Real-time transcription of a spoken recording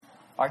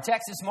Our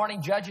text this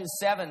morning, Judges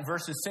 7,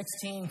 verses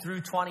 16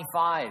 through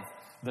 25.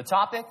 The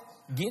topic,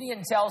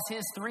 Gideon tells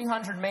his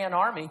 300-man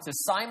army to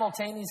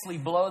simultaneously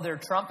blow their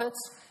trumpets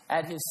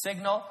at his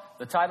signal.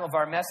 The title of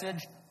our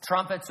message,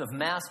 Trumpets of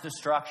Mass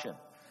Destruction.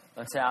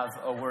 Let's have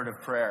a word of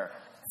prayer.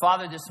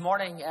 Father, this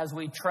morning as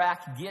we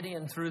track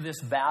Gideon through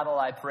this battle,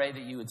 I pray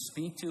that you would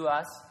speak to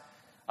us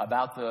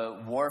about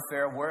the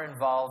warfare we're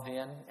involved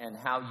in and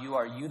how you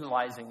are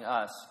utilizing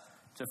us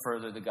to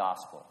further the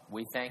gospel.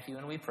 We thank you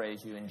and we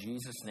praise you in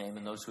Jesus' name.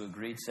 And those who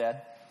agreed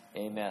said,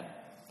 Amen.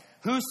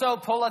 Whoso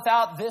pulleth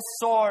out this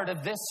sword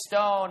of this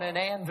stone and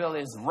anvil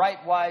is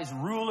rightwise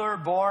ruler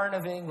born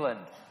of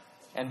England.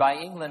 And by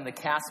England, the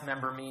cast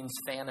member means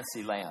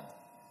Fantasyland.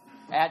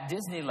 At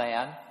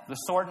Disneyland, the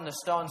sword and the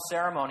stone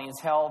ceremony is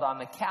held on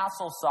the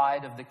castle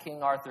side of the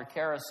King Arthur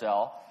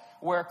carousel,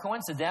 where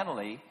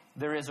coincidentally,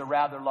 there is a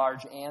rather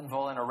large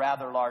anvil and a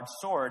rather large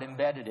sword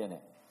embedded in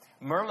it.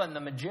 Merlin, the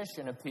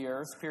magician,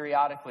 appears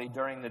periodically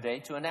during the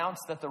day to announce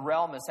that the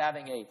realm is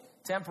having a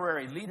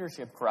temporary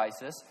leadership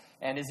crisis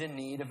and is in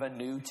need of a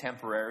new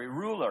temporary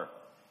ruler.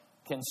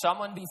 Can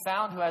someone be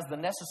found who has the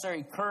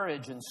necessary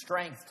courage and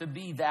strength to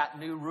be that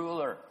new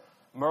ruler?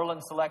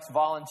 Merlin selects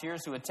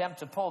volunteers who attempt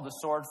to pull the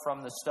sword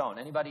from the stone.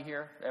 Anybody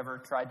here ever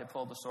tried to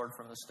pull the sword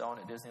from the stone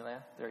at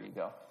Disneyland? There you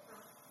go.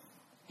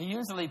 He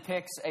usually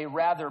picks a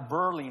rather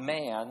burly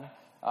man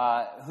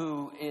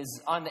who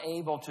is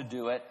unable to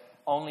do it,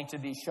 only to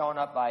be shown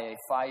up by a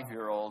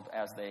 5-year-old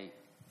as they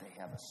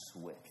have a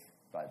switch,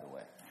 by the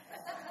way.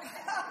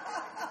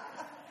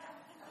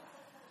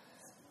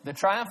 The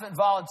triumphant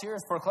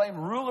volunteers proclaim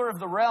ruler of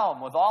the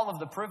realm with all of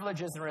the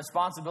privileges and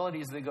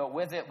responsibilities that go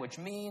with it, which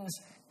means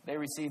they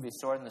receive a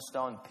sword and the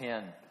stone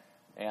pin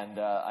and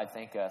I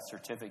think a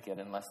certificate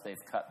unless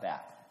they've cut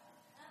back.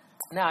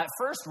 Now, at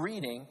first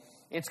reading,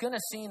 it's going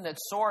to seem that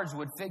swords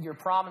would figure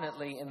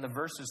prominently in the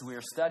verses we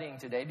are studying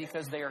today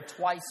because they are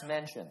twice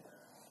mentioned.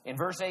 In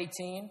verse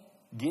 18,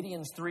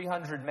 Gideon's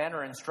 300 men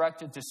are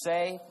instructed to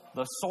say,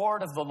 the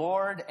sword of the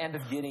Lord and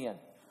of Gideon.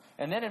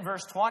 And then in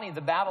verse 20, the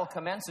battle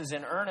commences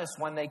in earnest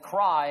when they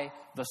cry,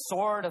 the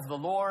sword of the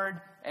Lord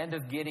and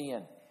of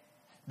Gideon.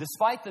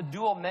 Despite the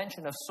dual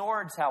mention of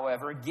swords,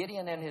 however,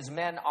 Gideon and his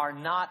men are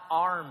not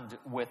armed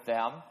with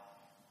them.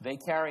 They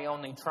carry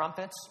only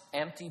trumpets,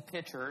 empty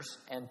pitchers,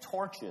 and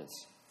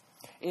torches.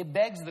 It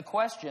begs the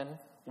question,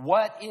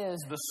 what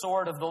is the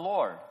sword of the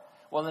Lord?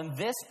 Well, in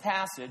this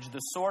passage, the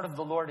sword of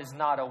the Lord is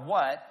not a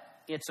what,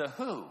 it's a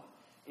who.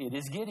 It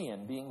is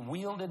Gideon, being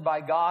wielded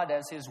by God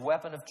as his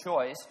weapon of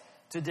choice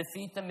to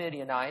defeat the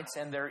Midianites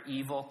and their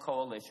evil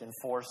coalition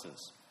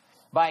forces.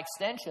 By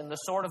extension, the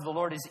sword of the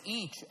Lord is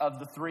each of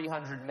the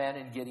 300 men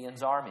in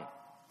Gideon's army.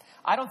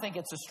 I don't think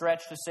it's a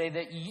stretch to say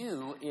that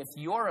you, if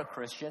you're a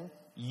Christian,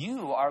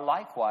 you are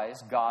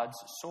likewise God's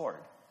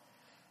sword.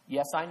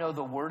 Yes, I know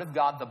the Word of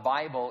God, the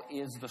Bible,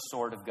 is the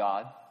sword of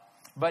God.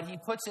 But he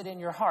puts it in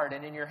your heart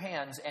and in your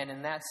hands, and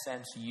in that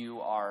sense,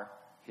 you are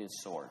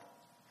his sword.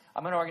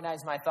 I'm going to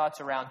organize my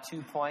thoughts around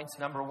 2 points.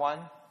 Number 1,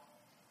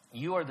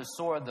 you are the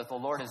sword that the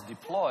Lord has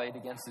deployed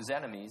against his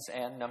enemies.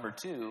 And number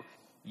 2,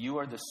 you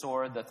are the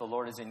sword that the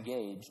Lord has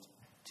engaged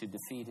to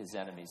defeat his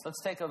enemies.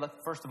 Let's take a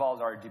look, first of all,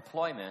 at our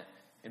deployment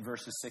in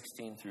verses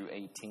 16 through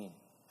 18.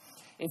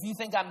 If you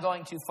think I'm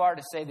going too far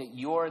to say that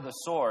you're the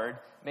sword,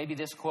 maybe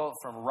this quote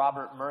from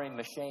Robert Murray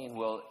M'Cheyne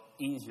will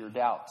ease your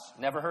doubts.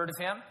 Never heard of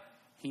him?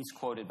 He's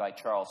quoted by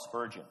Charles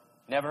Spurgeon.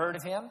 Never heard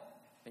of him?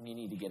 Then you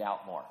need to get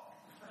out more.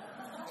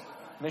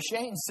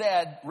 M'Cheyne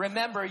said,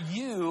 remember,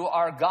 you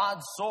are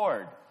God's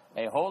sword.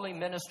 A holy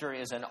minister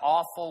is an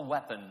awful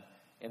weapon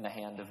in the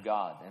hand of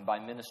God. And by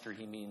minister,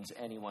 he means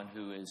anyone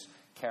who is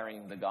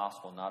carrying the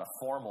gospel, not a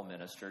formal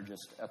minister,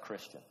 just a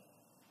Christian.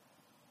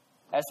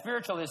 As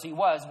spiritual as he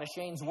was,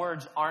 M'Cheyne's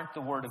words aren't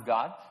the word of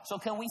God. So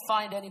can we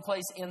find any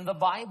place in the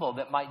Bible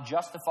that might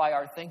justify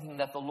our thinking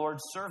that the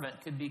Lord's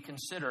servant could be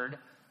considered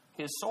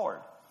his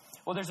sword?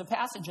 Well, there's a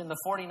passage in the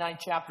 49th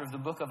chapter of the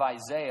book of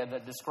Isaiah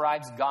that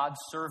describes God's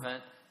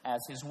servant as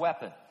his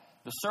weapon.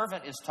 The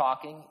servant is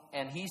talking,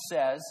 and he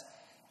says,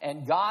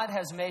 and God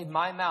has made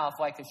my mouth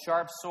like a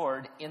sharp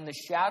sword. In the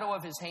shadow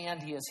of his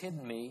hand he has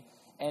hidden me,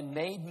 and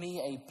made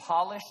me a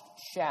polished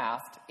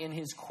shaft. In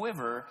his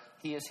quiver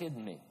he has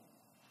hidden me.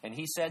 And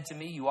he said to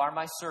me, you are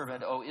my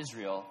servant, O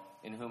Israel,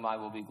 in whom I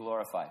will be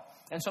glorified.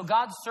 And so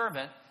God's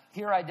servant,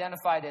 here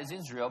identified as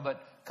Israel,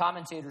 but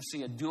commentators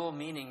see a dual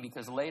meaning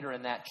because later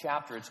in that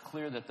chapter it's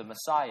clear that the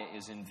Messiah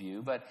is in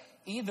view. But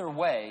either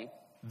way,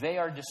 they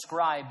are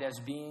described as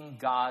being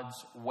God's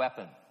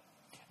weapon.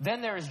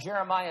 Then there is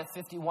Jeremiah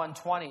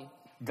 51:20.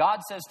 God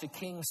says to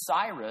King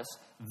Cyrus,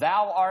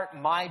 thou art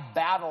my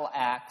battle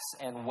axe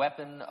and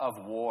weapon of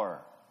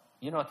war.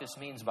 You know what this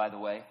means, by the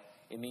way?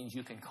 It means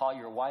you can call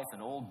your wife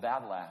an old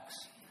battle axe.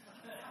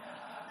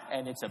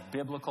 And it's a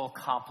biblical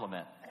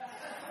compliment.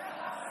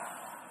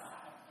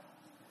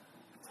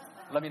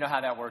 Let me know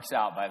how that works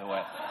out, by the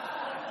way.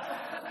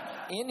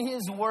 In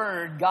his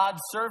word,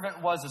 God's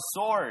servant was a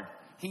sword.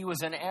 He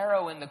was an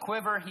arrow in the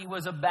quiver. He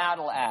was a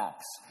battle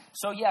axe.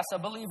 So yes, a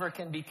believer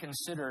can be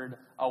considered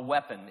a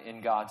weapon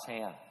in God's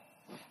hand.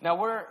 Now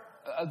we're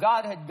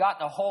God had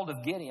gotten a hold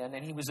of Gideon,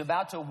 and he was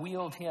about to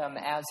wield him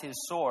as his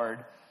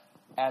sword,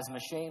 as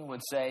M'Cheyne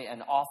would say,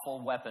 an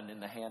awful weapon in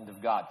the hand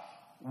of God.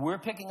 We're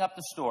picking up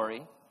the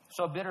story,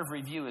 so a bit of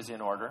review is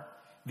in order.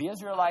 The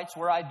Israelites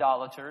were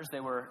idolaters. They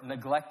were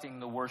neglecting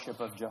the worship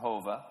of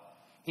Jehovah.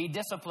 He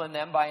disciplined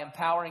them by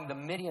empowering the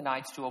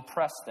Midianites to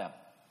oppress them.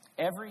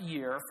 Every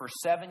year, for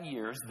 7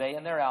 years, they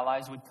and their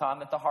allies would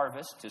come at the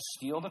harvest to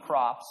steal the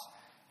crops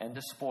and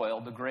to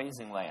spoil the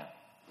grazing land.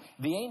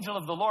 The angel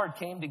of the Lord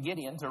came to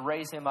Gideon to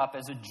raise him up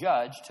as a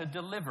judge to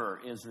deliver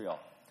Israel.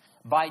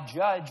 By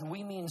judge,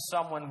 we mean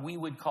someone we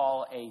would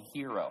call a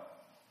hero.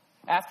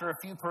 After a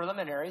few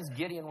preliminaries,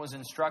 Gideon was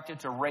instructed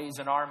to raise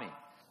an army.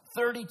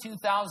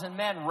 32,000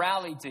 men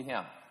rallied to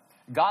him.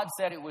 God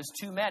said it was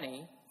too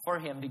many for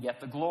him to get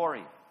the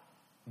glory.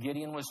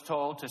 Gideon was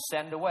told to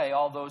send away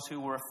all those who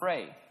were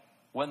afraid.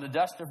 When the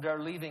dust of their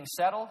leaving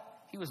settled,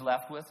 he was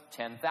left with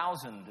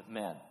 10,000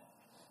 men.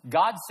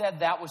 God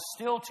said that was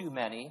still too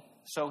many,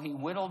 so he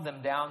whittled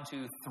them down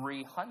to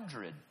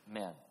 300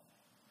 men.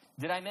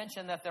 Did I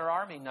mention that their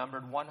army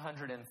numbered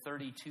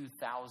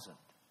 132,000?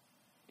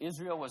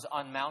 Israel was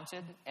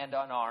unmounted and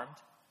unarmed.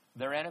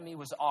 Their enemy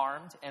was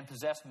armed and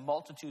possessed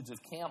multitudes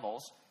of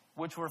camels,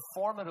 which were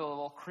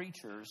formidable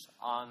creatures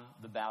on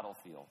the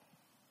battlefield.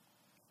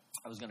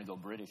 I was going to go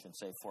British and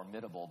say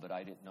formidable, but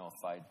I didn't know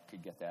if I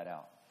could get that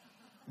out.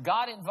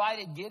 God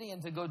invited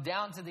Gideon to go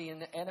down to the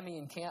enemy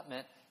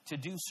encampment to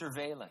do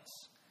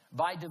surveillance.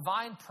 By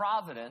divine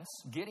providence,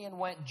 Gideon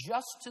went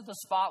just to the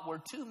spot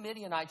where 2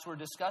 Midianites were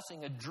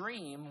discussing a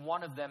dream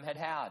one of them had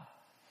had.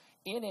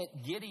 In it,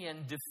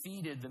 Gideon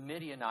defeated the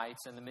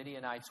Midianites, and the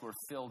Midianites were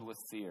filled with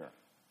fear.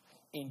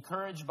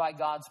 Encouraged by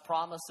God's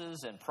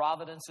promises and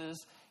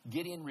providences,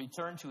 Gideon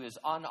returned to his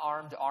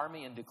unarmed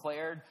army and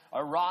declared,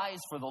 "Arise,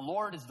 for the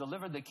Lord has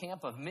delivered the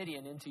camp of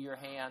Midian into your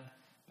hand."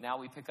 Now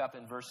we pick up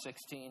in verse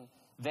 16.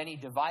 Then he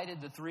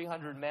divided the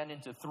 300 men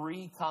into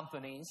 3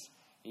 companies.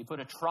 He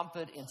put a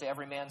trumpet into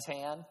every man's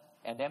hand,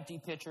 and empty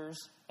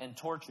pitchers and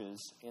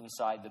torches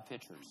inside the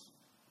pitchers.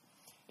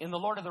 In The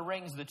Lord of the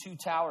Rings, The Two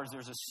Towers,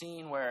 there's a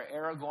scene where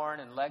Aragorn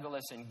and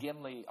Legolas and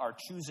Gimli are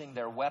choosing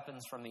their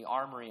weapons from the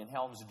armory in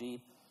Helm's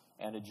Deep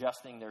and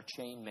adjusting their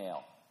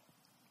chainmail.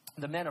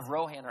 The men of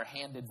Rohan are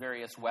handed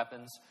various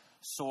weapons,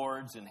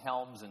 swords and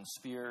helms and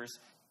spears,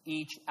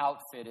 each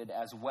outfitted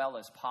as well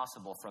as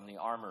possible from the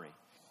armory.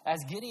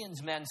 As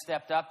Gideon's men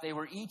stepped up, they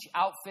were each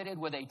outfitted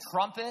with a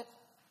trumpet,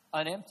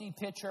 an empty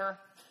pitcher,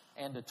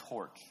 and a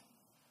torch.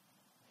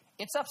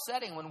 It's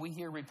upsetting when we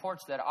hear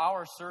reports that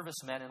our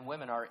servicemen and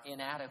women are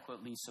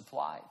inadequately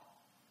supplied,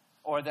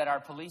 or that our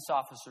police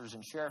officers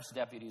and sheriff's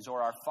deputies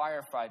or our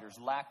firefighters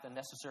lack the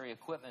necessary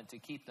equipment to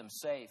keep them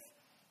safe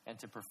and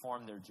to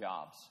perform their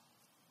jobs.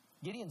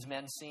 Gideon's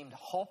men seemed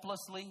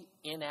hopelessly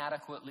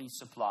inadequately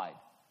supplied.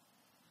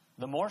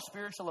 The more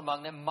spiritual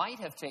among them might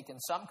have taken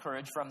some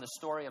courage from the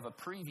story of a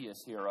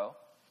previous hero.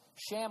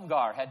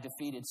 Shamgar had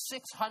defeated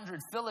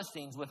 600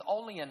 Philistines with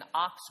only an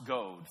ox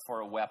goad for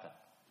a weapon.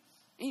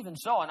 Even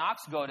so, an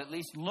ox goad at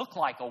least looked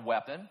like a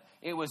weapon.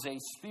 It was a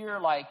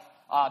spear-like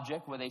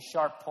object with a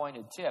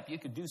sharp-pointed tip. You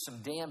could do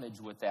some damage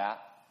with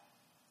that.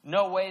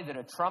 No way that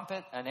a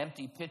trumpet, an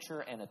empty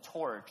pitcher, and a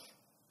torch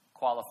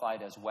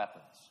qualified as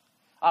weapons.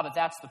 But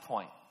that's the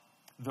point.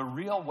 The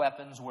real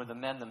weapons were the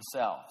men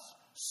themselves.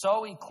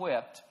 So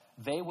equipped,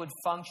 they would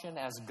function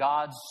as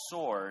God's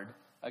sword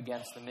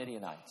against the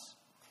Midianites.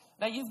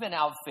 Now, you've been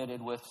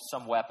outfitted with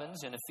some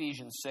weapons. In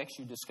Ephesians 6,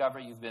 you discover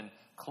you've been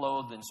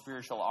clothed in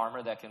spiritual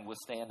armor that can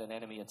withstand an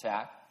enemy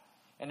attack.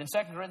 And in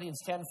 2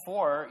 Corinthians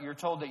 10:4, you're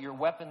told that your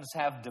weapons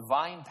have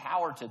divine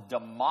power to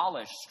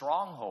demolish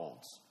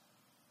strongholds.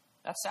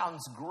 That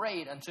sounds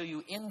great until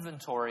you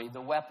inventory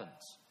the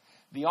weapons.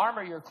 The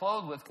armor you're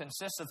clothed with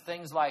consists of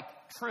things like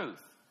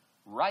truth,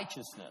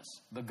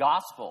 righteousness, the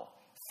gospel,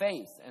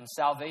 faith, and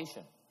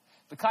salvation.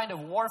 The kind of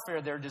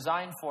warfare they're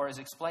designed for is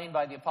explained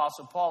by the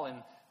Apostle Paul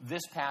in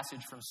this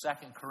passage from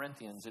 2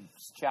 Corinthians,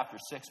 chapter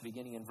 6,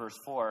 beginning in verse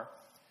 4.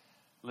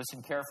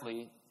 Listen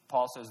carefully.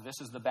 Paul says,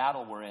 this is the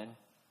battle we're in.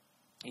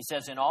 He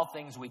says, in all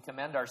things we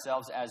commend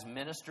ourselves as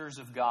ministers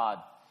of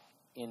God,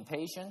 in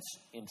patience,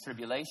 in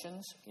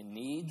tribulations, in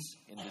needs,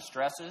 in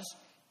distresses,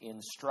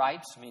 in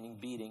stripes, meaning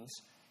beatings,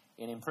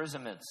 in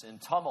imprisonments, in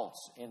tumults,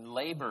 in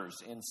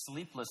labors, in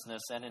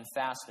sleeplessness, and in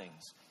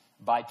fastings,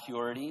 by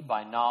purity,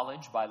 by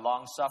knowledge, by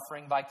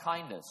long-suffering, by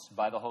kindness,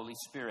 by the Holy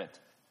Spirit,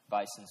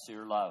 by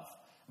sincere love,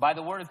 by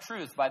the word of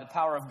truth, by the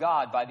power of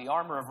God, by the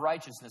armor of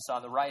righteousness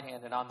on the right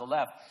hand and on the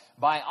left,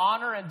 by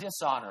honor and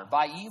dishonor,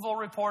 by evil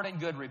report and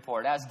good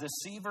report, as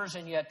deceivers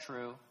and yet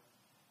true,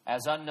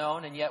 as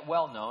unknown and yet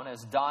well known,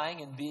 as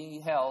dying and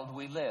being held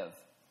we live,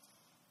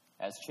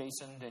 as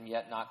chastened and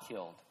yet not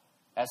killed,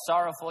 as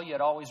sorrowful yet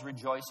always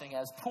rejoicing,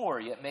 as poor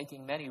yet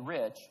making many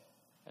rich,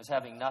 as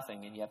having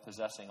nothing and yet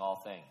possessing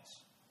all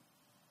things.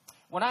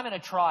 When I'm in a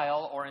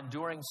trial or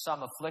enduring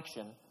some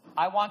affliction,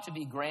 I want to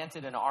be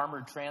granted an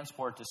armored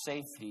transport to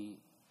safety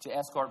to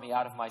escort me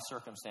out of my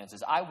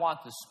circumstances. I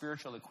want the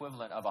spiritual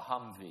equivalent of a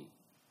Humvee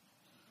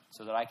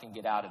so that I can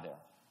get out of there.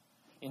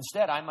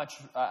 Instead,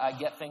 I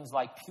get things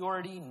like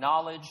purity,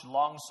 knowledge,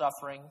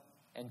 long-suffering,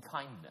 and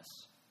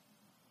kindness.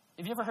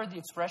 Have you ever heard the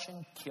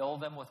expression, kill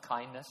them with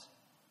kindness?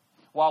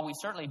 While we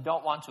certainly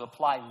don't want to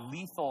apply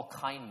lethal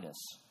kindness,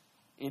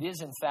 it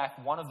is in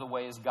fact one of the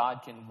ways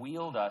God can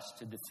wield us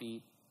to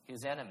defeat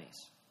his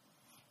enemies.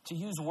 To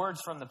use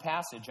words from the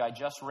passage I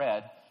just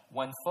read,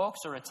 when folks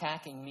are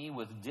attacking me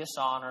with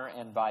dishonor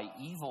and by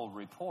evil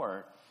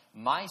report,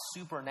 my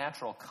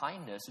supernatural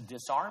kindness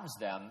disarms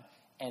them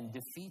and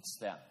defeats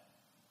them.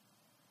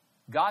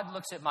 God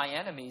looks at my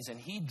enemies and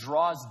he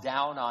draws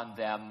down on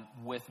them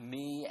with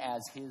me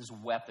as his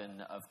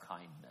weapon of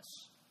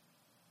kindness.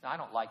 Now, I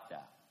don't like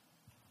that.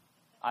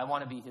 I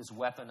want to be his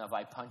weapon of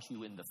I punch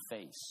you in the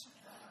face.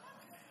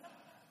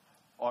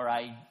 Or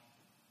I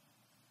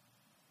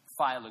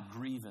file a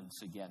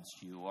grievance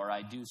against you. Or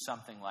I do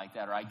something like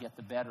that. Or I get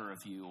the better of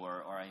you.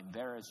 Or I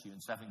embarrass you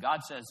and stuff. And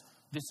God says,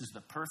 this is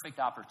the perfect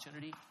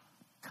opportunity.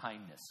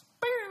 Kindness.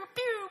 Pew,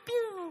 pew,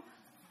 pew.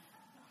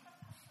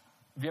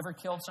 Have you ever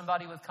killed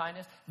somebody with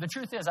kindness? The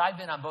truth is, I've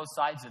been on both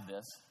sides of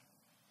this.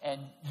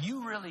 And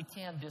you really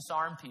can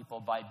disarm people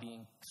by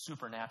being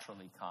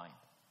supernaturally kind.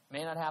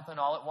 May not happen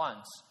all at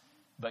once,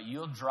 but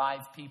you'll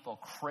drive people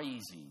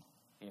crazy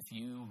if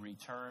you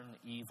return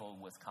evil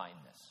with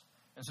kindness.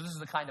 And so this is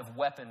the kind of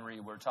weaponry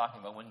we're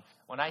talking about.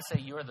 When I say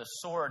you're the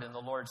sword in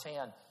the Lord's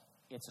hand,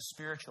 it's a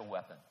spiritual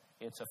weapon.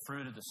 It's a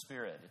fruit of the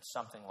Spirit. It's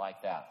something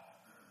like that.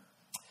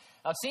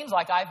 Now, it seems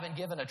like I've been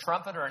given a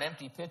trumpet or an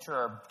empty pitcher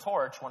or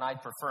torch when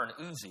I'd prefer an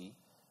Uzi,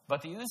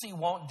 but the Uzi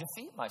won't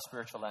defeat my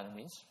spiritual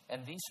enemies,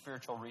 and these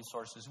spiritual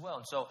resources will.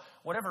 And so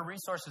whatever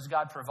resources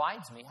God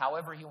provides me,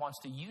 however he wants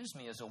to use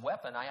me as a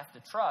weapon, I have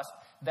to trust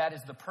that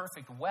is the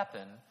perfect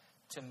weapon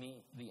to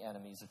meet the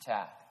enemy's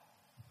attack.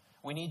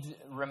 We need to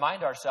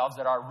remind ourselves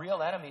that our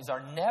real enemies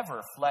are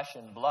never flesh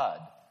and blood,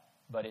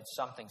 but it's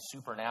something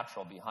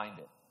supernatural behind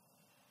it.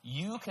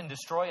 You can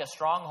destroy a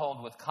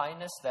stronghold with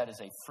kindness that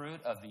is a fruit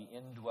of the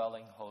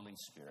indwelling Holy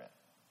Spirit.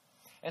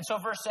 And so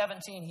verse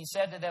 17, he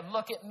said to them,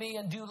 look at me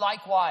and do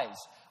likewise.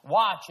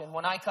 Watch, and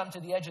when I come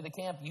to the edge of the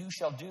camp, you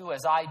shall do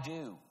as I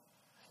do.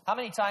 How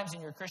many times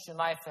in your Christian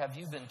life have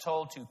you been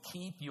told to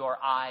keep your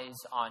eyes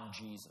on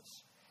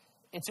Jesus?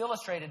 It's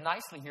illustrated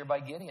nicely here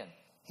by Gideon.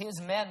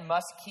 His men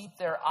must keep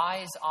their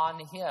eyes on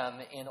him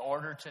in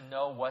order to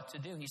know what to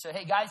do. He said,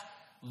 hey guys,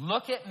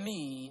 look at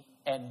me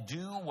and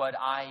do what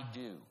I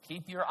do.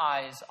 Keep your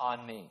eyes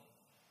on me.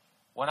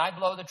 When I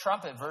blow the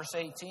trumpet, verse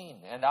 18,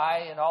 and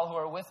I and all who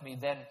are with me,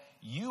 then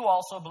you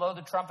also blow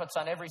the trumpets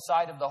on every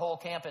side of the whole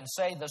camp and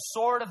say, the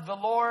sword of the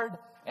Lord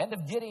and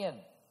of Gideon.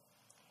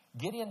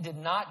 Gideon did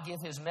not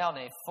give his men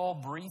a full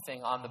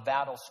briefing on the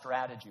battle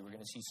strategy. We're going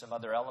to see some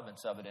other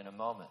elements of it in a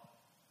moment.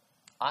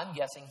 I'm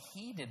guessing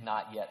he did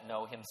not yet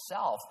know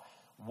himself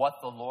what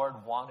the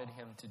Lord wanted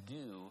him to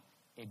do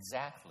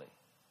exactly.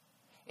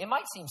 It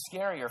might seem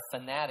scary or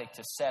fanatic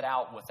to set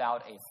out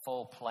without a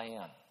full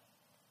plan.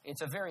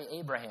 It's a very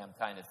Abraham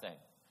kind of thing,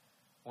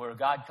 where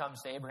God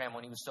comes to Abraham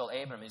when he was still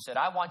Abraham. He said,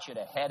 I want you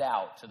to head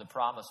out to the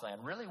promised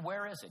land. Really,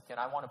 where is it?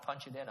 I want to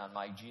punch it in on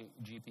my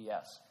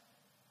GPS.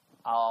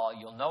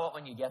 You'll know it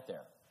when you get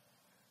there.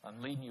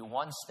 I'm leading you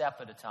one step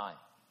at a time.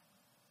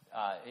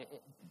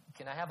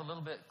 Can I have a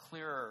little bit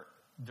clearer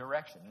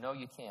direction? No,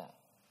 you can't.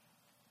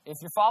 If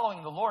you're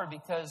following the Lord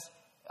because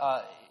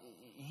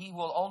he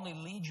will only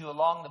lead you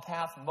along the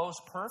path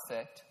most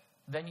perfect,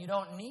 then you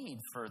don't need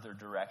further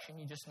direction.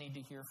 You just need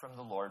to hear from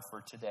the Lord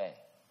for today.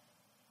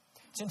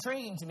 It's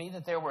intriguing to me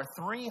that there were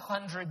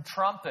 300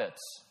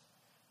 trumpets.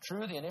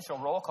 True, the initial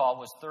roll call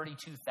was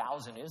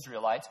 32,000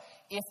 Israelites.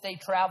 If they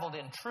traveled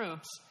in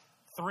troops,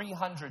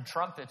 300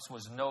 trumpets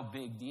was no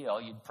big deal.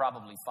 You'd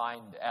probably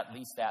find at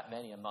least that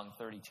many among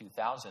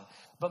 32,000.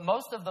 But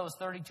most of those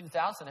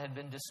 32,000 had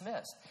been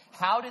dismissed.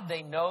 How did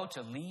they know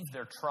to leave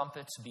their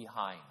trumpets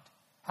behind?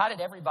 How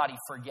did everybody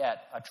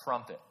forget a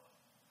trumpet?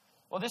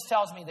 Well, this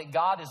tells me that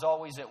God is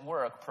always at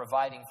work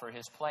providing for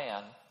his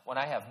plan when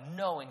I have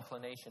no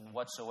inclination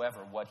whatsoever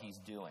what he's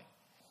doing.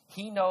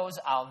 He knows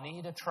I'll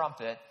need a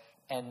trumpet,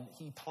 and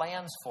he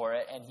plans for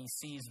it, and he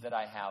sees that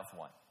I have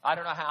one. I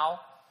don't know how.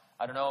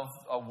 I don't know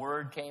if a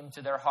word came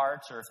to their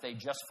hearts or if they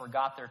just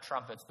forgot their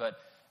trumpets, but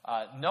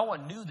no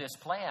one knew this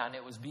plan.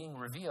 It was being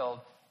revealed,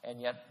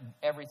 and yet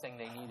everything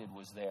they needed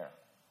was there.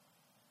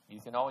 You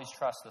can always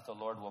trust that the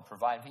Lord will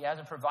provide. If he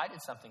hasn't provided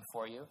something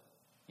for you,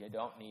 you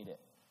don't need it.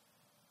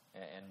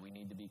 And we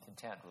need to be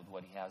content with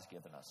what he has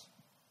given us.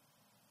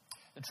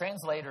 The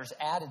translators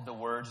added the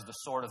words, the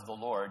sword of the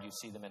Lord. You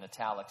see them in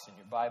italics in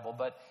your Bible,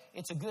 but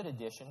it's a good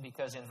addition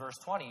because in verse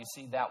 20 you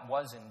see that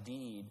was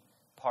indeed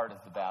part of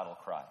the battle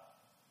cry.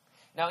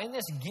 Now in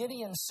this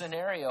Gideon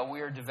scenario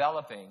we are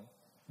developing,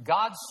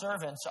 God's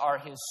servants are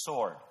his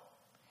sword.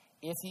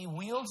 If he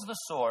wields the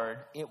sword,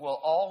 it will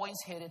always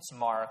hit its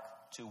mark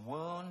to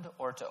wound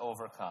or to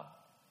overcome.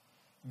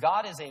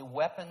 God is a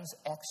weapons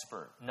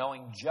expert,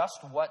 knowing just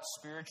what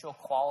spiritual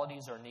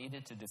qualities are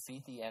needed to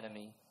defeat the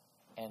enemy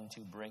and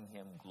to bring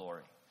him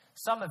glory.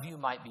 Some of you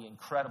might be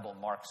incredible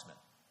marksmen.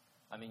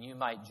 I mean, you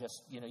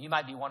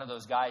might be one of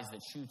those guys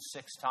that shoots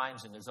 6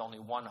 times and there's only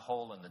one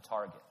hole in the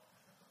target.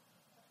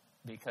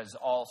 because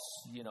all,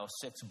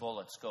 6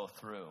 bullets go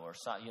through, or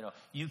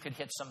you could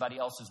hit somebody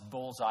else's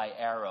bullseye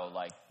arrow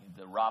like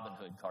the Robin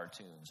Hood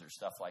cartoons or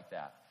stuff like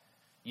that.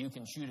 You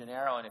can shoot an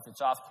arrow, and if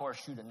it's off course,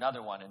 shoot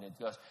another one, and it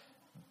goes.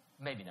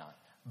 Maybe not,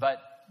 but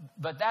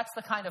that's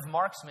the kind of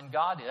marksman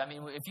God is. I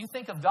mean, if you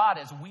think of God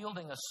as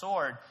wielding a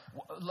sword,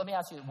 let me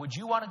ask you: would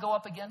you want to go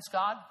up against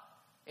God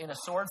in a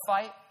sword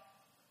fight,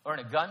 or in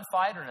a gun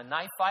fight, or in a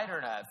knife fight, or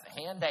in a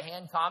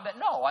hand-to-hand combat?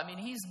 No, I mean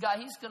he's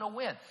going to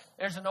win.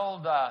 There's an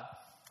old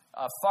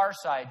Far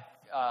Side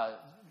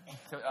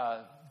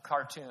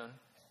cartoon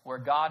where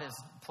God is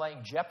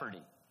playing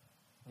Jeopardy.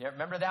 You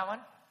remember that one?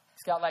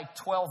 He's got like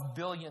 $12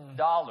 billion,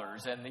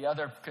 and the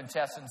other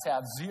contestants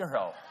have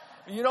 0.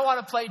 You don't want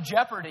to play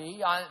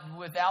Jeopardy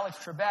with Alex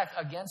Trebek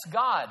against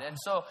God. And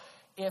so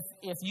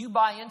if you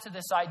buy into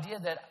this idea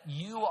that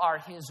you are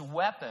his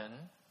weapon,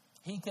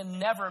 he can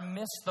never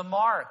miss the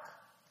mark.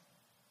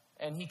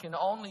 And he can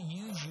only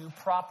use you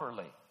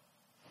properly.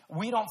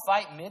 We don't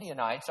fight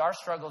Midianites. Our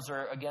struggles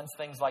are against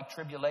things like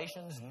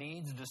tribulations,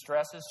 needs,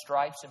 distresses,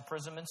 stripes,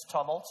 imprisonments,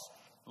 tumults,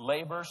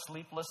 labor,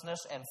 sleeplessness,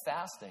 and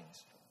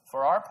fastings.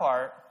 For our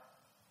part,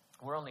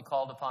 we're only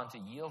called upon to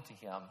yield to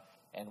him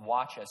and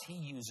watch as he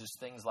uses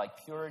things like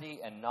purity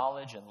and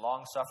knowledge and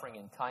long-suffering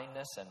and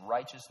kindness and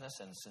righteousness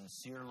and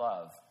sincere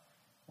love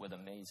with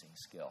amazing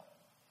skill.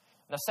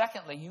 Now,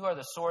 secondly, you are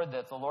the sword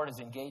that the Lord has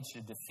engaged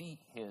to defeat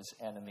his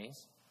enemies.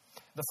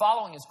 The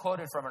following is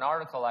quoted from an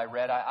article I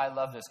read. I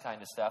love this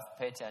kind of stuff.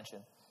 Pay attention.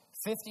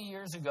 50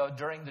 years ago,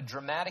 during the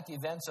dramatic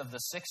events of the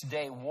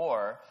Six-Day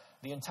War,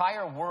 the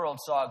entire world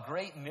saw a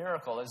great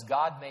miracle as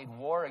God made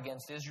war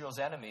against Israel's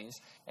enemies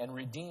and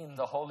redeemed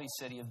the holy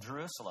city of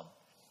Jerusalem.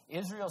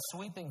 Israel's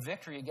sweeping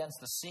victory against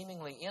the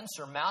seemingly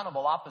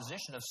insurmountable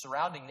opposition of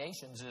surrounding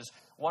nations is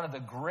one of the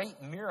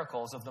great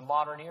miracles of the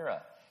modern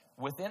era.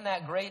 Within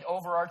that great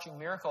overarching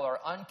miracle are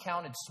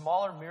uncounted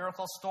smaller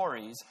miracle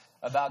stories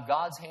about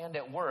God's hand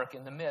at work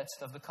in the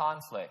midst of the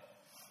conflict.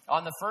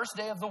 On the first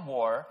day of the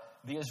war,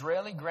 the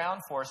Israeli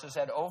ground forces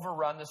had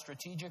overrun the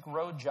strategic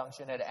road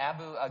junction at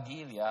Abu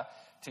Agilia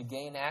to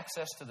gain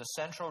access to the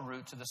central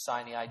route to the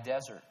Sinai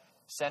Desert,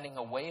 sending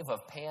a wave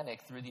of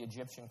panic through the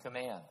Egyptian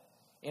command.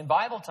 In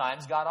Bible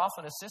times, God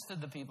often assisted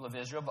the people of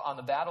Israel on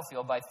the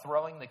battlefield by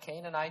throwing the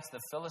Canaanites, the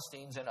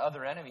Philistines, and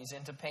other enemies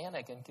into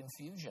panic and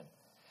confusion.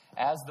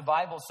 As the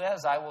Bible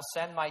says, I will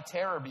send my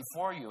terror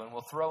before you and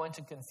will throw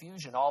into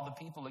confusion all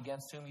the people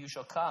against whom you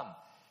shall come.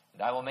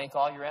 And I will make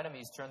all your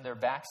enemies turn their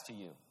backs to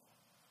you.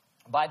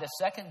 By the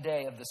second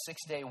day of the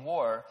Six-Day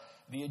War,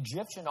 the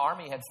Egyptian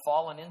army had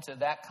fallen into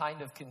that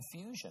kind of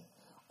confusion.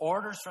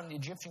 Orders from the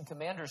Egyptian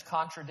commanders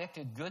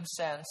contradicted good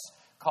sense,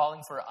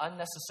 calling for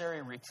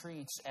unnecessary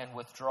retreats and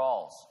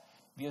withdrawals.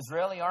 The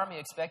Israeli army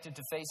expected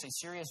to face a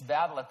serious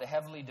battle at the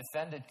heavily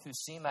defended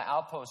Kusima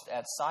outpost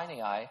at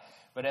Sinai,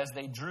 but as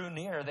they drew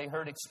near, they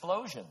heard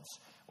explosions.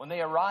 When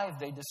they arrived,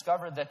 they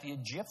discovered that the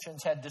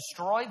Egyptians had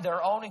destroyed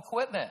their own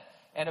equipment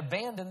and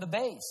abandoned the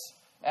base.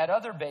 At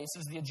other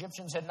bases, the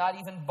Egyptians had not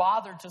even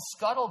bothered to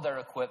scuttle their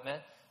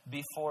equipment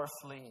before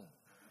fleeing.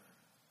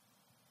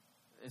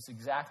 It's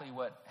exactly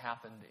what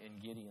happened in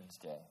Gideon's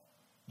day.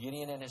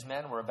 Gideon and his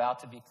men were about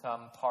to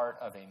become part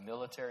of a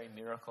military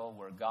miracle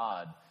where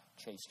God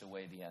chased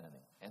away the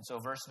enemy. And so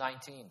verse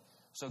 19,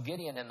 so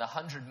Gideon and the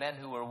 100 men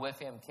who were with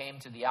him came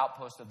to the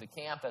outpost of the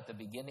camp at the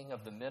beginning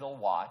of the middle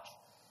watch,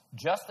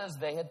 just as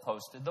they had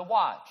posted the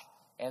watch.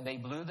 And they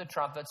blew the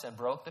trumpets and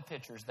broke the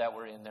pitchers that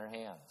were in their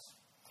hands.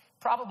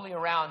 Probably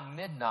around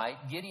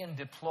midnight, Gideon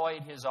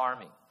deployed his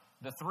army.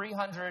 The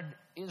 300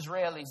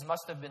 Israelis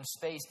must have been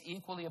spaced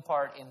equally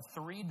apart in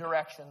 3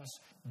 directions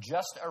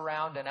just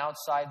around and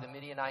outside the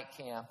Midianite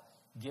camp,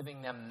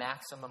 giving them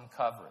maximum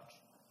coverage.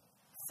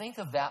 Think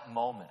of that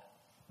moment.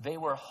 They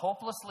were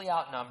hopelessly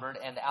outnumbered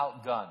and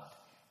outgunned.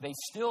 They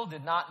still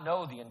did not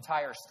know the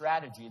entire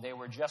strategy. They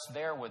were just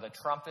there with a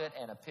trumpet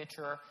and a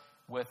pitcher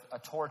with a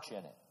torch in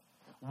it.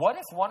 What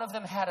if one of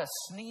them had a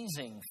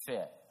sneezing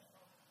fit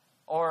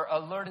or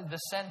alerted the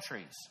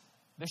sentries?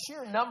 The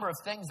sheer number of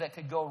things that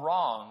could go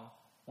wrong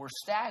were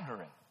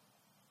staggering.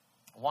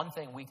 One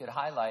thing we could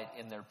highlight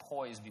in their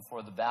poise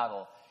before the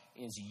battle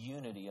is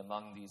unity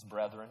among these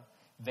brethren.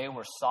 They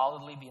were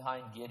solidly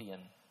behind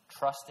Gideon,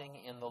 trusting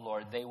in the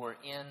Lord. They were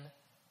in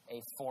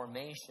a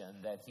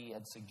formation that he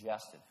had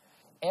suggested.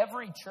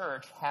 Every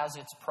church has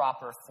its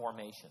proper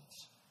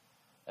formations.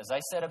 As I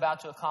set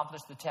about to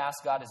accomplish the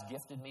task God has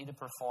gifted me to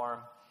perform,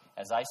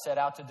 as I set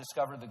out to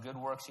discover the good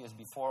works he has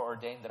before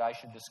ordained that I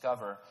should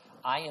discover,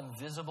 I am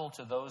visible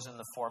to those in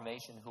the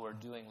formation who are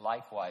doing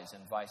likewise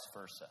and vice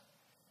versa.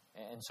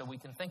 And so we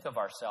can think of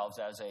ourselves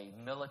as a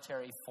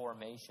military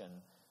formation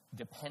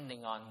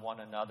depending on one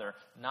another,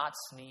 not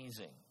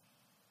sneezing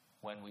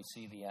when we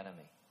see the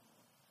enemy.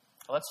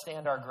 Let's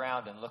stand our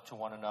ground and look to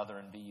one another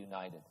and be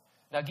united.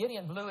 Now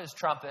Gideon blew his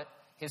trumpet.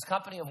 His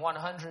company of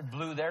 100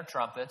 blew their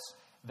trumpets.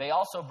 They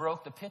also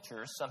broke the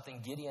pitchers,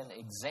 something Gideon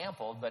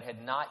exampled but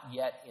had not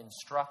yet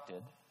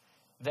instructed.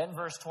 Then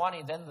verse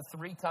 20, then the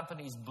three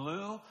companies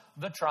blew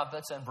the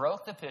trumpets and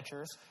broke the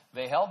pitchers.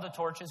 They held the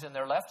torches in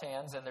their left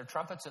hands and their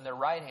trumpets in their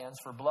right hands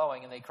for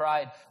blowing. And they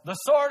cried, the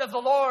sword of the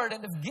Lord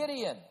and of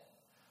Gideon.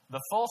 The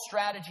full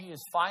strategy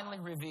is finally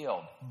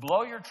revealed.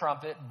 Blow your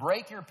trumpet,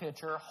 break your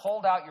pitcher,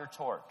 hold out your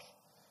torch.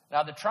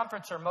 Now the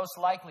trumpets are most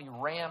likely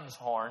ram's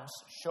horns,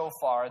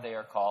 shofar they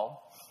are called.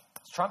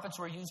 Trumpets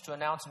were used to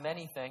announce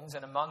many things,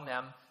 and among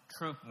them,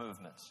 troop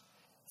movements.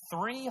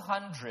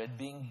 300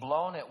 being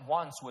blown at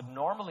once would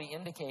normally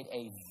indicate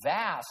a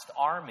vast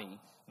army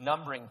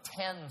numbering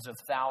tens of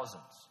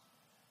thousands.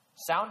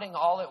 Sounding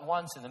all at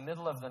once in the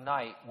middle of the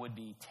night would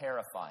be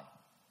terrifying.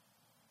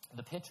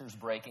 The pitchers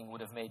breaking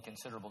would have made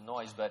considerable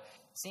noise, but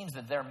it seems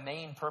that their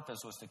main purpose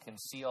was to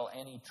conceal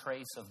any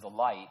trace of the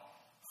light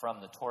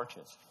from the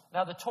torches.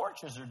 Now, the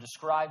torches are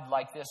described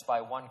like this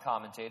by one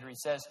commentator. He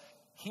says,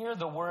 here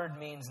the word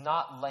means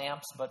not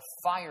lamps, but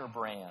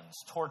firebrands,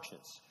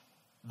 torches.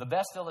 The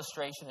best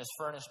illustration is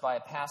furnished by a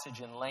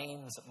passage in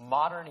Lane's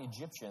Modern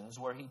Egyptians,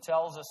 where he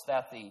tells us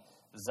that the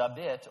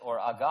Zabit, or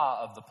Aga,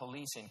 of the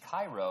police in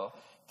Cairo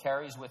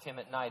carries with him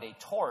at night a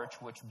torch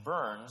which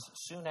burns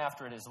soon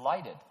after it is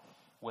lighted,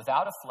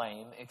 without a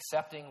flame,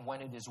 excepting when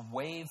it is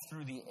waved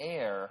through the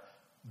air,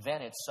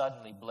 then it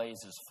suddenly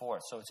blazes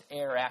forth. So it's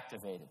air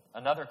activated.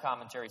 Another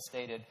commentary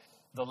stated,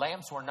 the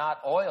lamps were not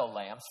oil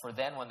lamps, for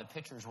then when the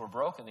pitchers were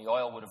broken, the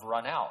oil would have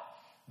run out.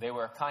 They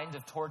were a kind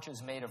of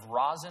torches made of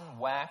rosin,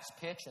 wax,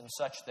 pitch, and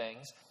such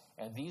things,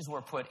 and these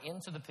were put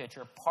into the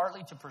pitcher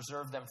partly to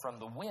preserve them from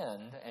the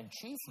wind and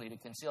chiefly to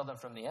conceal them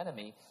from the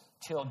enemy,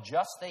 till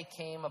just they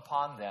came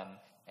upon them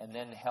and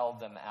then held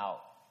them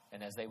out.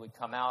 And as they would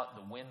come out,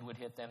 the wind would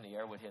hit them, the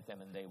air would hit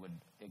them, and they would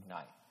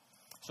ignite.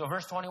 So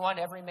verse 21,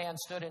 every man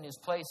stood in his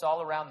place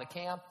all around the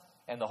camp,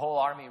 and the whole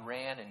army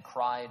ran and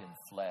cried and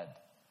fled.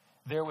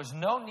 There was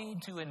no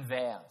need to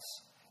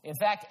advance. In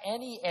fact,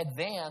 any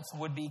advance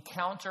would be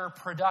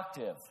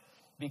counterproductive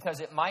because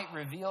it might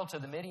reveal to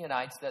the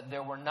Midianites that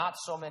there were not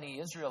so many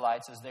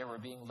Israelites as they were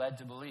being led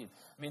to believe.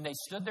 I mean, they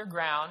stood their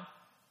ground,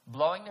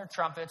 blowing their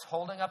trumpets,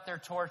 holding up their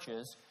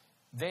torches.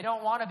 They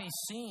don't want to be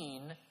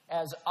seen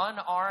as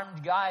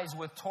unarmed guys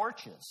with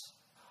torches.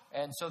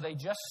 And so they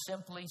just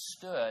simply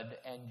stood,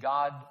 and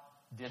God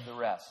did the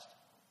rest.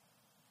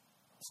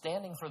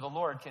 Standing for the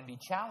Lord can be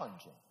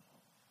challenging.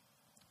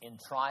 In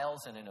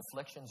trials and in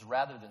afflictions,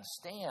 rather than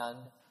stand,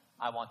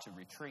 I want to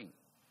retreat.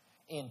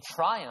 In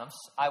triumphs,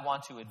 I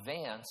want to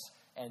advance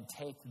and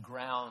take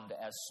ground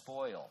as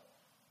spoil.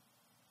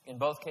 In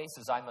both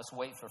cases, I must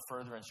wait for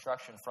further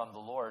instruction from the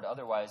Lord.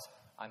 Otherwise,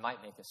 I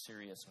might make a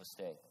serious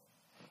mistake.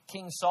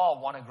 King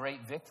Saul won a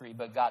great victory,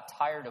 but got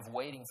tired of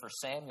waiting for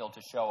Samuel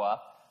to show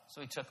up,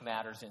 so he took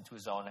matters into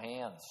his own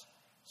hands.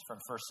 It's from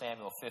 1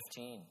 Samuel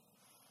 15.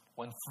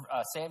 When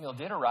Samuel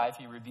did arrive,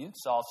 he rebuked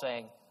Saul,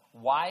 saying,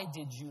 why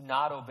did you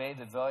not obey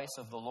the voice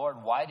of the Lord?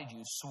 Why did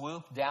you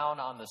swoop down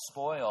on the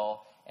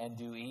spoil and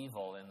do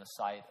evil in the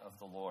sight of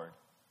the Lord?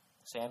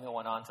 Samuel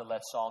went on to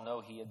let Saul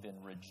know he had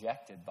been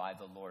rejected by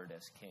the Lord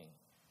as king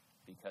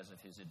because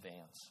of his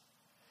advance.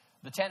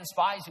 The 10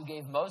 spies who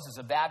gave Moses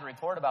a bad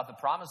report about the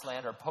promised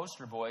land are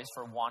poster boys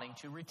for wanting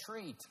to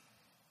retreat.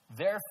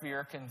 Their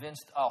fear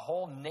convinced a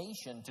whole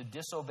nation to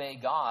disobey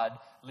God,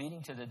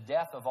 leading to the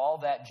death of all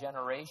that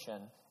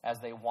generation as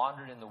they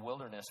wandered in the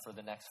wilderness for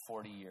the next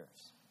 40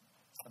 years.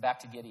 Back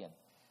to Gideon.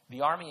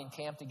 The army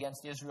encamped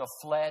against Israel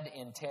fled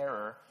in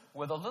terror,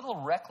 with a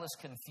little reckless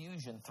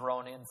confusion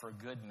thrown in for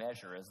good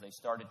measure as they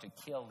started to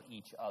kill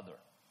each other.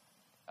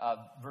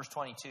 Verse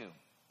 22.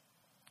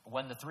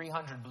 When the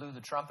 300 blew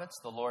the trumpets,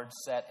 the Lord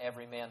set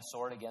every man's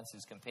sword against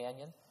his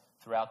companion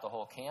throughout the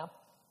whole camp,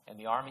 and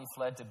the army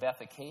fled to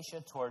Beth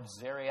Acacia towards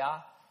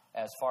Zeriah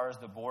as far as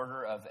the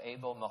border of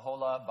Abel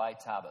Meholah by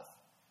Tabbath.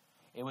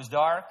 It was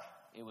dark.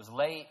 It was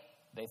late.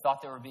 They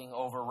thought they were being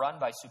overrun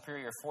by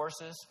superior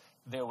forces.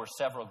 There were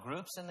several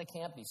groups in the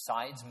camp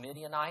besides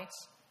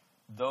Midianites.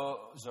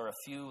 Those are a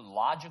few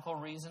logical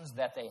reasons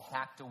that they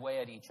hacked away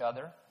at each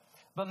other.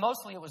 But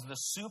mostly it was the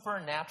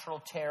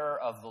supernatural terror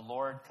of the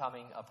Lord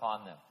coming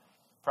upon them.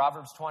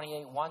 Proverbs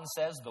 28:1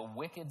 says, the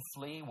wicked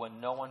flee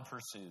when no one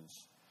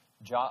pursues.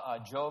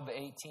 Job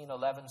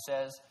 18:11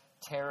 says,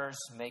 terrors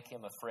make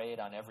him afraid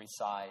on every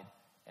side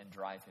and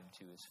drive him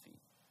to his feet.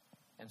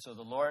 And so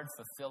the Lord,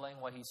 fulfilling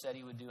what he said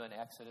he would do in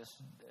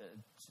Exodus,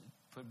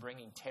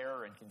 bringing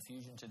terror and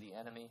confusion to the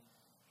enemy,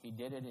 he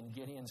did it in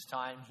Gideon's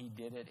time. He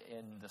did it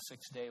in the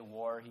 6-day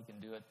war. He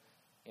can do it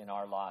in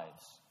our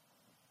lives.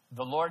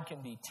 The Lord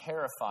can be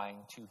terrifying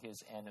to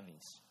his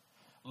enemies.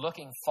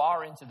 Looking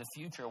far into the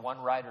future, one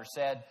writer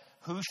said,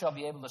 who shall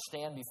be able to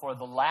stand before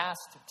the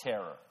last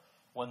terror?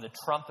 When the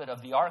trumpet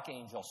of the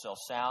archangel shall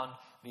sound,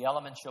 the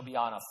elements shall be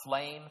on a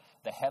flame,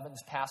 the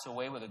heavens pass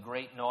away with a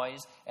great noise,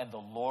 and the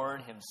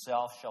Lord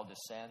himself shall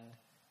descend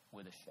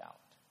with a shout.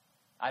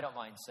 I don't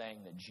mind saying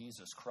that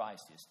Jesus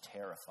Christ is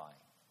terrifying,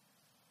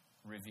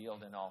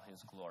 revealed in all his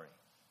glory.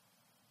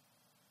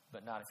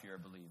 But not if you're a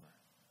believer.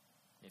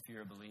 If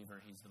you're a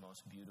believer, he's the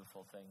most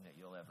beautiful thing that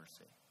you'll ever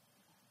see.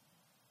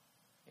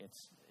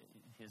 It's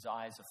his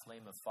eyes a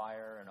flame of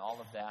fire and all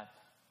of that.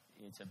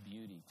 it's a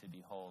beauty to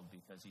behold,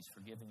 because he's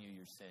forgiven you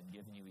your sin,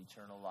 given you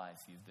eternal life.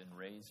 You've been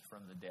raised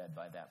from the dead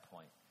by that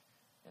point.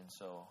 And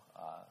so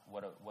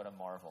what a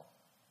marvel,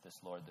 this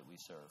Lord that we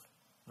serve.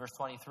 Verse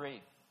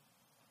 23,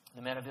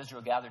 the men of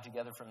Israel gathered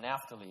together from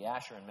Naphtali,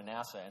 Asher, and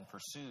Manasseh and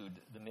pursued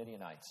the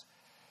Midianites.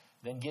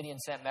 Then Gideon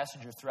sent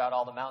messengers throughout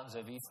all the mountains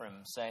of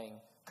Ephraim, saying,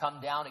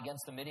 "Come down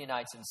against the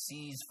Midianites and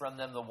seize from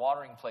them the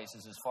watering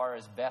places as far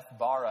as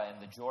Beth-bara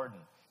and the Jordan."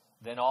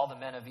 Then all the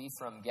men of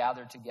Ephraim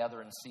gathered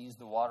together and seized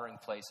the watering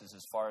places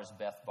as far as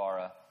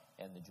Beth-bara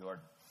and the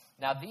Jordan.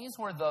 Now these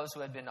were those who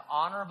had been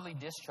honorably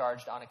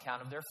discharged on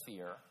account of their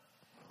fear,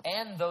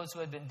 and those who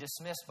had been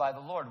dismissed by the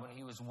Lord when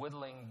he was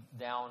whittling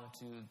down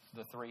to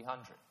the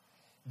 300.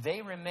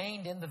 They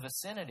remained in the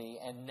vicinity,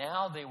 and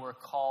now they were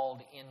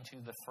called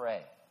into the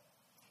fray.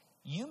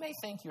 You may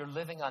think you're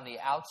living on the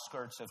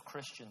outskirts of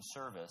Christian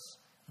service,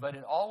 but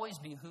it always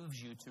behooves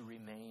you to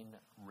remain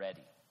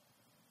ready.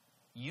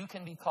 You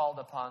can be called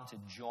upon to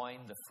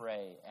join the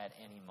fray at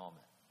any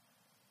moment.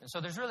 And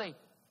so there's really,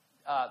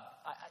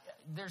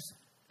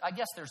 I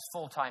guess there's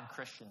full-time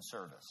Christian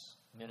service,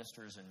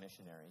 ministers and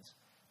missionaries.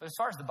 But as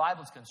far as the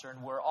Bible is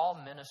concerned, we're all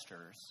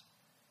ministers.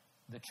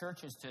 The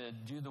church is to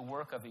do the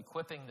work of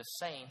equipping the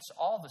saints,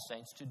 all the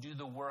saints, to do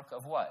the work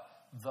of what?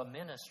 The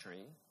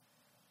ministry.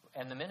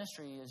 And the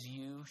ministry is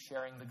you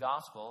sharing the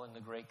gospel and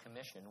the Great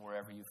Commission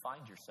wherever you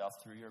find yourself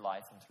through your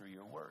life and through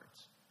your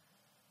words.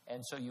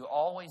 And so you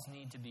always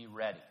need to be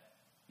ready.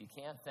 You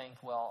can't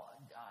think, well,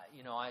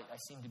 I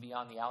seem to be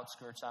on the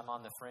outskirts, I'm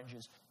on the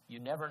fringes. You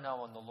never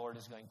know when the Lord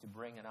is going to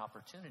bring an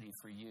opportunity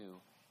for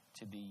you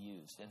to be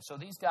used. And so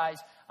these guys,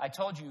 I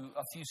told you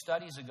a few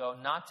studies ago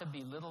not to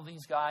belittle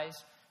these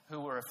guys who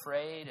were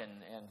afraid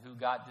and who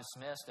got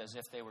dismissed as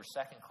if they were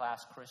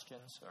second-class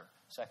Christians, or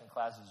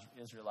second-class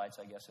Israelites,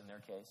 I guess, in their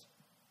case,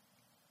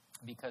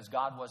 because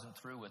God wasn't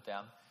through with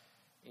them.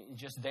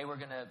 They were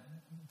going to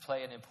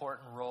play an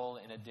important role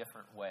in a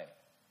different way.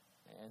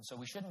 And so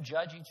we shouldn't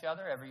judge each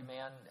other. Every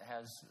man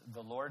has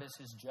the Lord as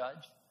his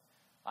judge.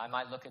 I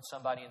might look at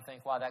somebody and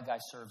think, wow, that guy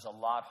serves a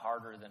lot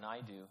harder than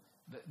I do.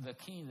 The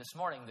key this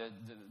morning,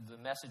 the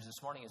message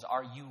this morning is,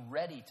 are you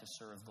ready to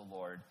serve the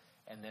Lord?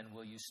 And then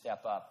will you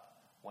step up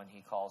when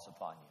he calls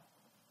upon you?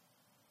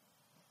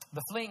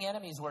 The fleeing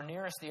enemies were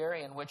nearest the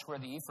area in which were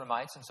the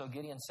Ephraimites, and so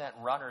Gideon sent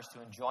runners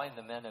to enjoin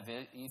the men of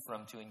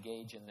Ephraim to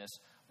engage in this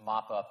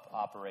mop-up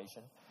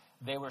operation.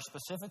 They were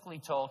specifically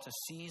told to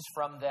seize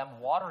from them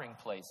watering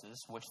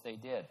places, which they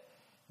did.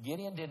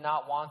 Gideon did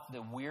not want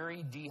the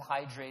weary,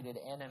 dehydrated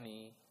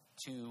enemy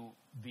to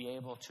be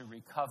able to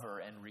recover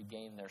and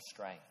regain their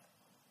strength.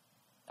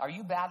 Are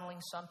you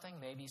battling something,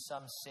 maybe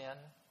some sin?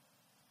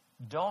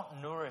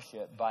 Don't nourish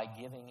it by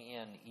giving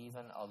in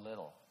even a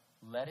little.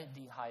 Let it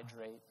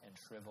dehydrate and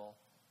shrivel.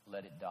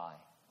 Let it die.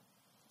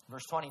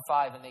 Verse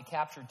 25, and they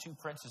captured two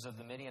princes of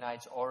the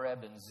Midianites,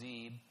 Oreb and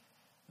Zeb.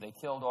 They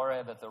killed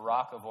Oreb at the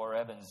rock of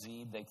Oreb, and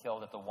Zeb they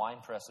killed at the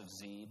winepress of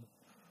Zeb.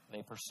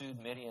 They pursued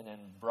Midian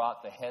and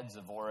brought the heads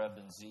of Oreb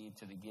and Zeb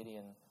to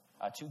Gideon,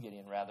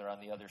 on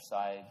the other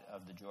side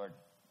of the Jordan.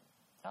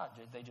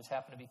 They just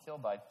happened to be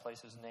killed by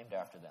places named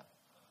after them.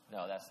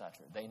 No, that's not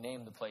true. They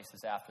named the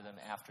places after them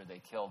after they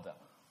killed them.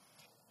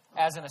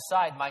 As an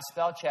aside, my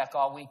spell check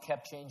all week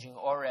kept changing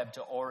Oreb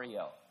to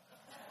Oreo.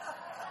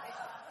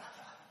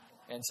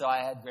 And so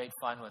I had great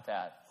fun with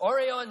that.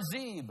 Oreo and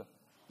Zeb.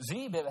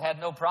 Zeb it had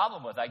no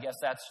problem with. I guess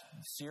that's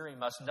Siri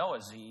must know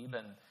a Zeb,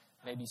 and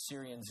maybe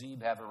Siri and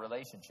Zeb have a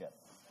relationship.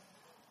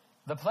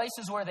 The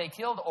places where they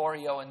killed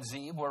Oreo and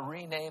Zeb were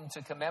renamed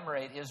to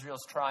commemorate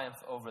Israel's triumph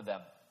over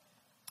them.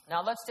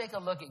 Now let's take a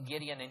look at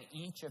Gideon and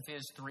each of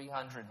his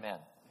 300 men.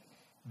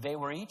 They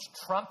were each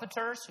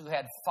trumpeters who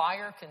had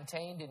fire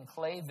contained in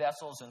clay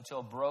vessels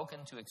until broken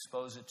to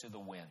expose it to the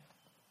wind.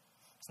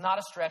 It's not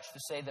a stretch to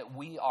say that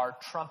we are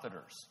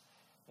trumpeters.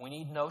 We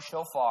need no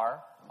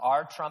shofar.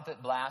 Our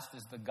trumpet blast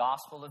is the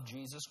gospel of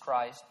Jesus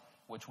Christ,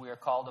 which we are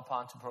called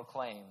upon to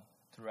proclaim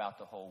throughout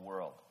the whole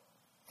world.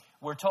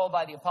 We're told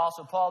by the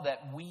Apostle Paul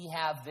that we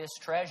have this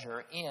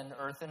treasure in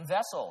earthen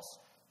vessels,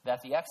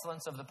 that the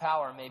excellence of the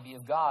power may be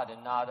of God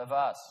and not of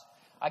us.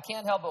 I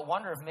can't help but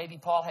wonder if maybe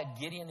Paul had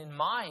Gideon in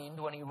mind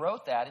when he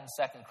wrote that in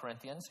 2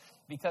 Corinthians,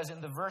 because in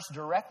the verse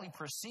directly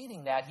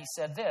preceding that, he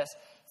said this,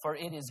 "For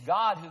it is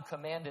God who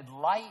commanded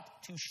light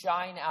to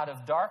shine out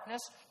of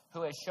darkness,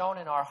 who has shown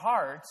in our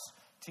hearts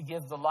to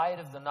give the light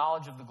of the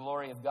knowledge of the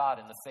glory of God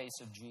in the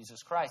face of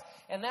Jesus Christ."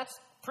 And that's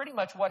pretty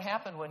much what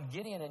happened when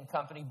Gideon and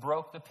company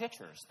broke the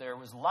pitchers. There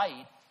was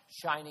light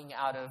shining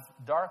out of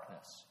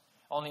darkness.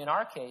 Only in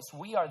our case,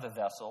 we are the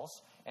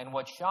vessels, and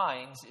what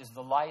shines is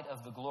the light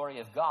of the glory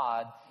of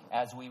God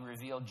as we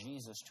reveal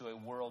Jesus to a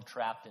world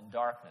trapped in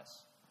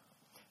darkness.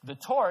 The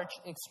torch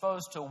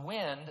exposed to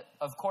wind,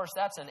 of course,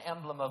 that's an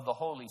emblem of the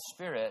Holy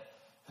Spirit,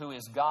 who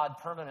is God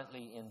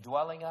permanently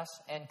indwelling us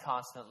and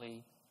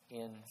constantly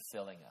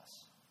infilling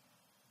us.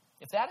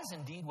 If that is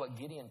indeed what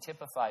Gideon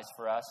typifies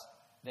for us,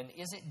 then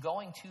is it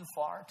going too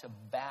far to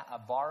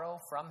borrow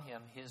from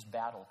him his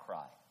battle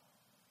cry?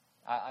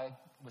 I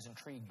was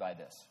intrigued by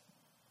this.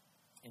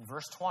 In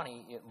verse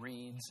 20, it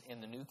reads in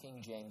the New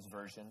King James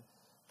Version,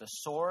 the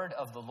sword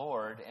of the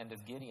Lord and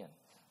of Gideon.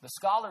 The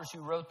scholars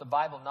who wrote the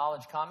Bible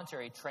Knowledge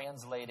Commentary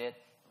translate it,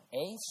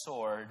 a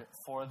sword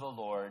for the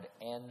Lord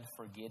and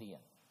for Gideon.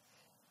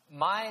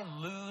 My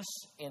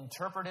loose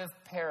interpretive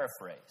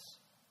paraphrase,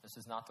 this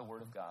is not the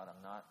Word of God.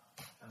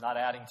 I'm not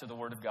adding to the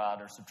Word of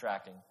God or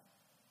subtracting.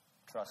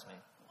 Trust me.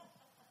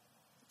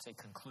 It's a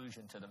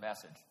conclusion to the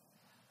message.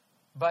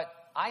 But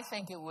I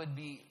think it would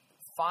be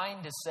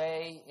fine to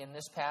say in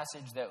this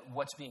passage that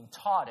what's being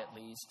taught, at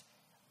least,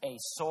 a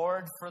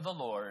sword for the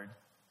Lord,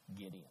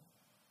 Gideon.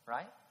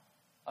 Right?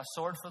 A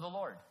sword for the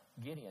Lord,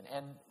 Gideon,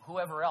 and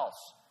whoever else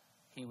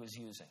he was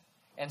using.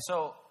 And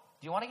so,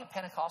 do you want to get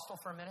Pentecostal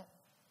for a minute?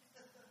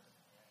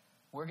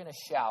 We're going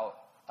to shout,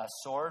 a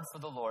sword for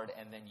the Lord,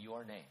 and then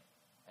your name.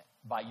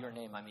 By your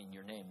name, I mean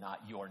your name, not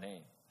your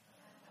name.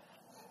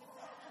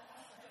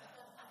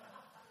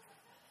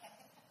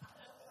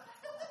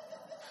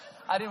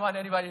 I didn't want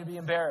anybody to be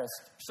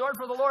embarrassed. Sword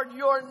for the Lord,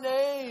 your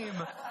name.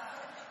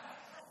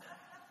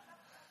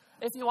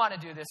 If you want to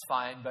do this,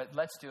 fine, but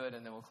let's do it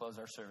and then we'll close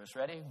our service.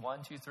 Ready?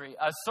 1, 2, 3.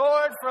 A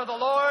sword for the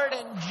Lord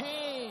and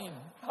Gene.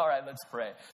 All right, let's pray.